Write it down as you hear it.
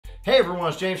Hey everyone,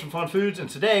 it's James from FunFoods, and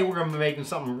today we're going to be making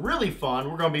something really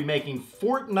fun. We're going to be making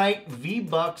Fortnite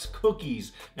VBucks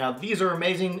cookies. Now these are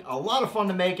amazing, a lot of fun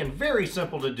to make, and very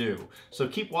simple to do. So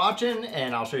keep watching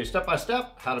and I'll show you step by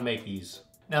step how to make these.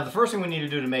 Now the first thing we need to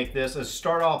do to make this is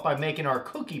start off by making our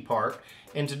cookie part.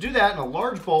 And to do that, in a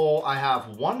large bowl, I have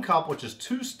 1 cup, which is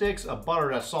 2 sticks of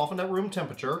butter that's softened at room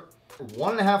temperature,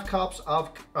 1.5 cups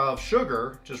of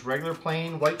sugar, just regular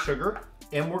plain white sugar.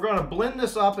 And we're going to blend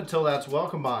this up until that's well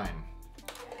combined.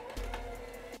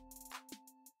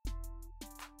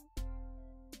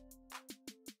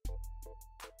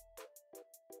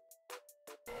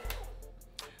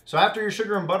 So after your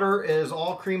sugar and butter is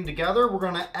all creamed together, we're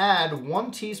going to add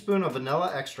 1 teaspoon of vanilla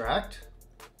extract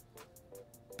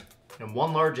and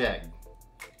 1 large egg.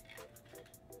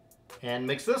 And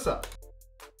mix this up.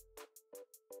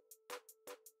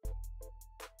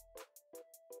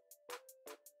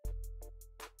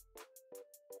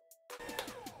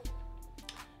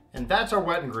 And that's our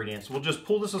wet ingredients. We'll just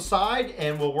pull this aside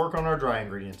and we'll work on our dry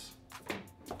ingredients.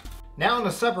 Now in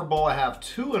a separate bowl, I have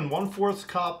 2 1/4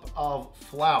 cup of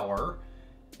flour.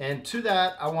 And to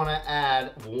that, I want to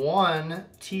add 1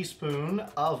 teaspoon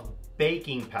of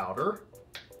baking powder.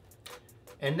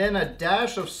 And then a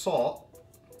dash of salt.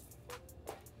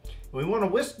 We want to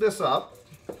whisk this up.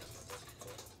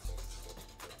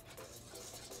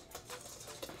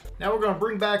 Now we're going to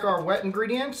bring back our wet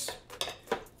ingredients.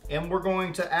 And we're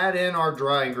going to add in our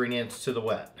dry ingredients to the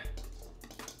wet.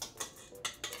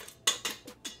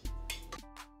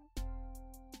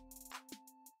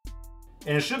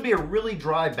 And it should be a really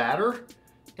dry batter,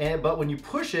 but when you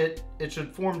push it, it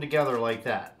should form together like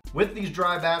that. With these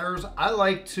dry batters, I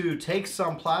like to take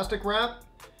some plastic wrap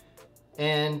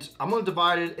and I'm going to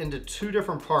divide it into 2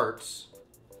 different parts.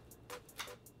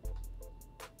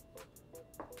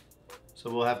 So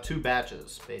we'll have 2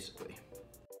 batches, basically.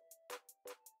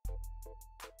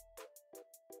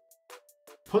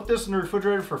 Put this in the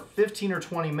refrigerator for 15 or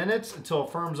 20 minutes until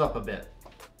it firms up a bit.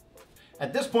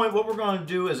 At this point, what we're going to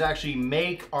do is actually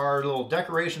make our little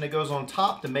decoration that goes on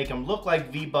top to make them look like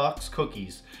VBucks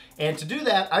cookies. And to do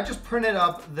that, I just printed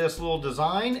up this little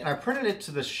design and I printed it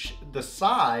to the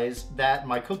size that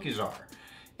my cookies are.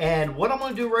 And what I'm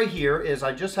going to do right here is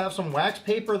I just have some wax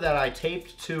paper that I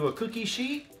taped to a cookie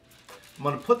sheet. I'm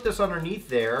going to put this underneath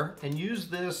there and use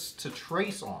this to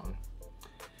trace on.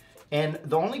 And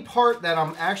the only part that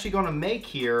I'm actually going to make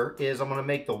here is I'm going to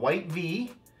make the white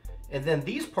V, and then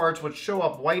these parts which show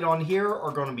up white on here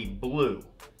are going to be blue.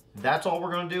 That's all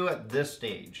we're going to do at this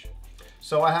stage.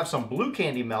 So I have some blue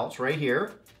candy melts right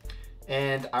here,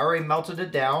 and I already melted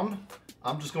it down.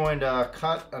 I'm just going to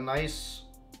cut a nice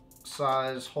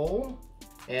size hole,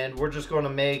 and we're just going to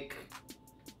make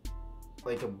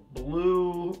like a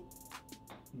blue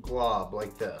glob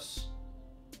like this.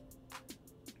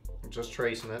 I'm just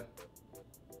tracing it.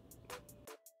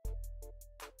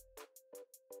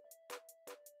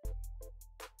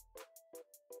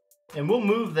 And we'll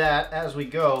move that as we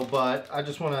go, but I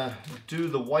just want to do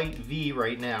the white V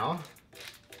right now.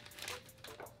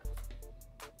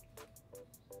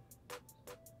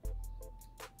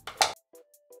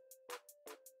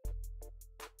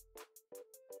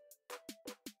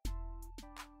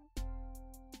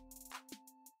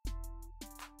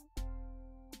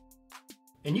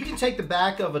 And you can take the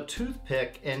back of a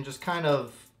toothpick and just kind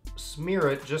of smear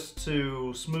it just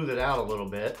to smooth it out a little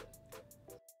bit.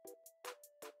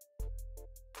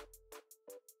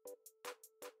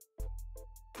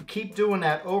 Keep doing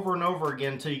that over and over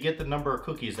again until you get the number of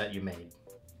cookies that you made.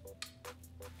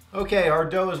 Okay, our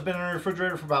dough has been in the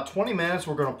refrigerator for about 20 minutes.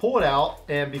 We're going to pull it out,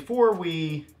 and before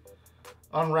we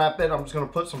unwrap it, I'm just going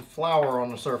to put some flour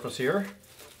on the surface here.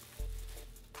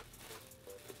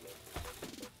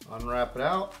 Unwrap it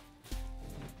out.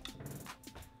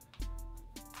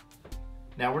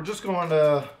 Now we're just going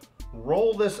to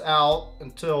roll this out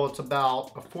until it's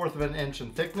about 1/4 of an inch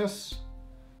in thickness.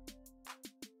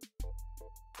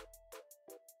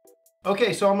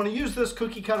 Okay, so I'm going to use this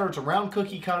cookie cutter. It's a round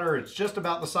cookie cutter. It's just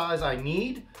about the size I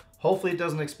need. Hopefully it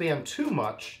doesn't expand too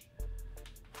much.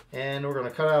 And we're going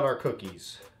to cut out our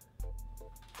cookies.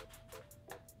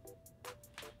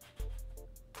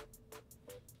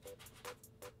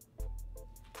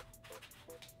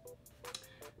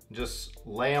 Just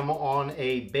lay them on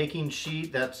a baking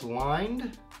sheet that's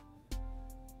lined.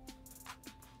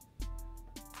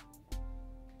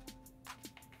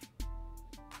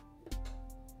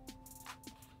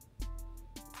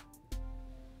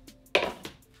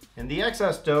 And the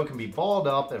excess dough can be balled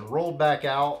up and rolled back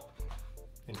out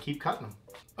and keep cutting them.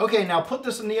 Okay, now put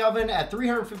this in the oven at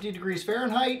 350 degrees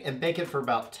Fahrenheit and bake it for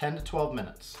about 10 to 12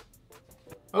 minutes.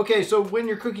 Okay, so when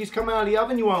your cookies come out of the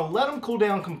oven, you want to let them cool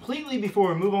down completely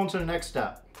before we move on to the next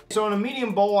step. So in a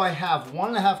medium bowl, I have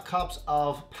 1.5 cups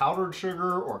of powdered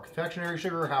sugar or confectionery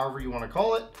sugar, however you want to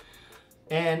call it.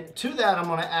 And to that, I'm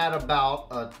going to add about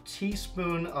a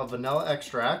teaspoon of vanilla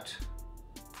extract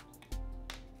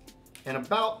and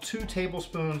about 2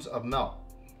 tablespoons of milk.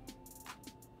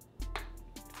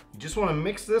 You just want to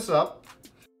mix this up.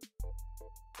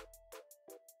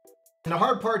 And the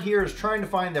hard part here is trying to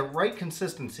find the right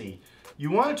consistency. You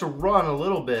want it to run a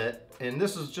little bit, and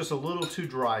this is just a little too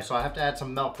dry, so I have to add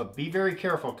some milk, but be very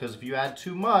careful because if you add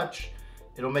too much,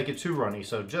 it'll make it too runny.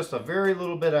 So just a very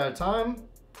little bit at a time.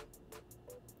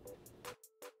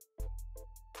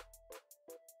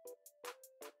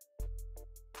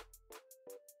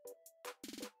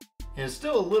 And it's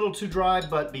still a little too dry,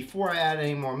 but before I add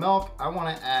any more milk, I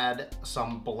want to add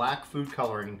some black food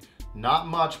coloring. Not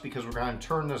much because we're going to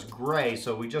turn this gray,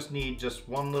 so we just need just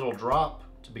 1 little drop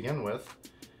to begin with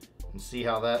and see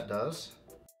how that does.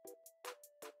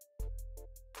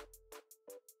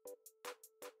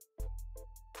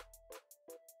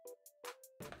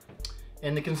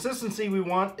 And the consistency we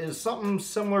want is something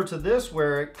similar to this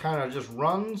where it kind of just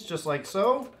runs just like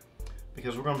so,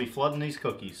 because we're going to be flooding these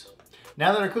cookies.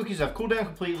 Now that our cookies have cooled down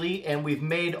completely and we've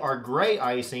made our gray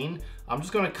icing, I'm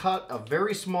just going to cut a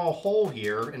very small hole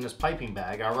here in this piping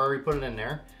bag. I've already put it in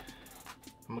there.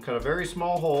 I'm going to cut a very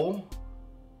small hole.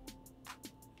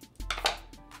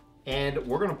 And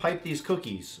we're going to pipe these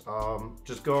cookies.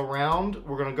 Just go around.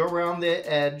 We're going to go around the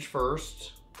edge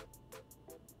first.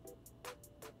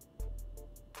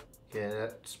 Yeah,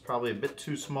 that's probably a bit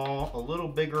too small. A little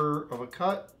bigger of a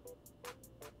cut.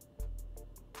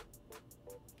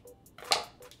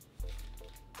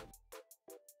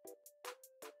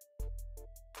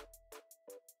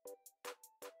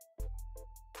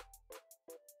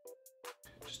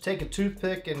 Just take a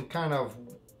toothpick and kind of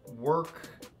work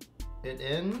it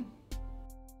in.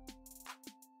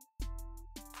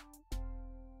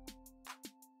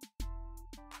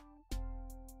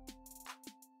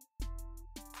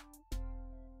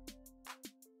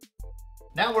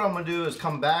 Now what I'm going to do is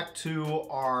come back to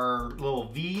our little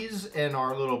V's and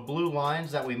our little blue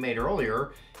lines that we made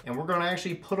earlier, and we're going to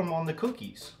actually put them on the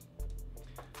cookies.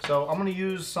 So I'm going to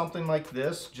use something like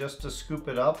this just to scoop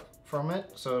it up from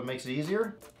it so it makes it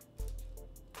easier.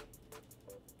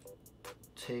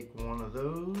 Take one of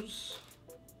those,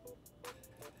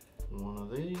 one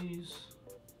of these.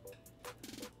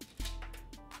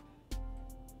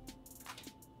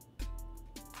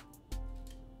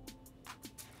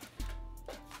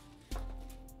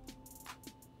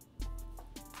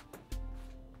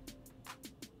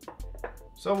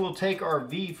 So we'll take our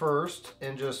V first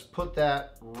and just put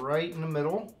that right in the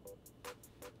middle.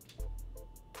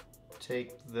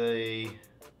 Take the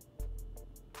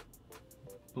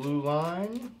blue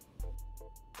line.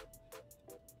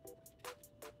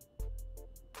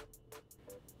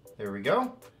 There we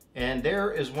go. And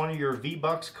there is one of your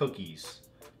VBucks cookies.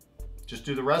 Just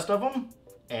do the rest of them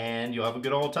and you'll have a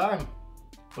good old time.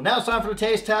 Well, now it's time for the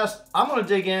taste test. I'm gonna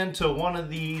dig into one of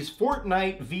these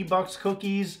Fortnite VBucks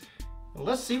cookies.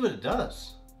 Let's see what it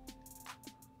does.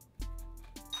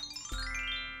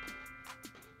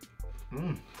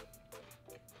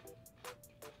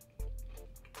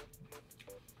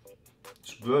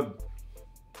 It's good.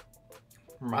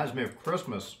 Reminds me of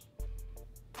Christmas.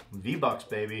 VBucks,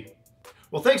 baby.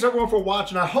 Well, thanks everyone for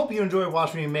watching. I hope you enjoyed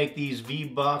watching me make these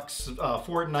VBucks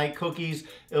Fortnite cookies.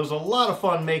 It was a lot of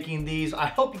fun making these. I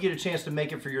hope you get a chance to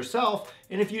make it for yourself.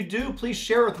 And if you do, please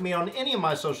share with me on any of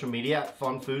my social media at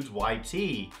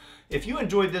FunFoodsYT. If you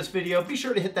enjoyed this video, be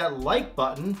sure to hit that like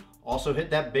button. Also hit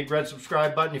that big red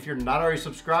subscribe button if you're not already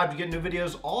subscribed to get new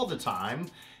videos all the time.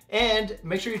 And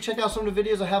make sure you check out some of the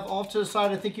videos I have off to the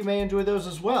side. I think you may enjoy those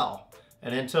as well.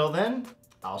 And until then,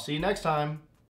 I'll see you next time.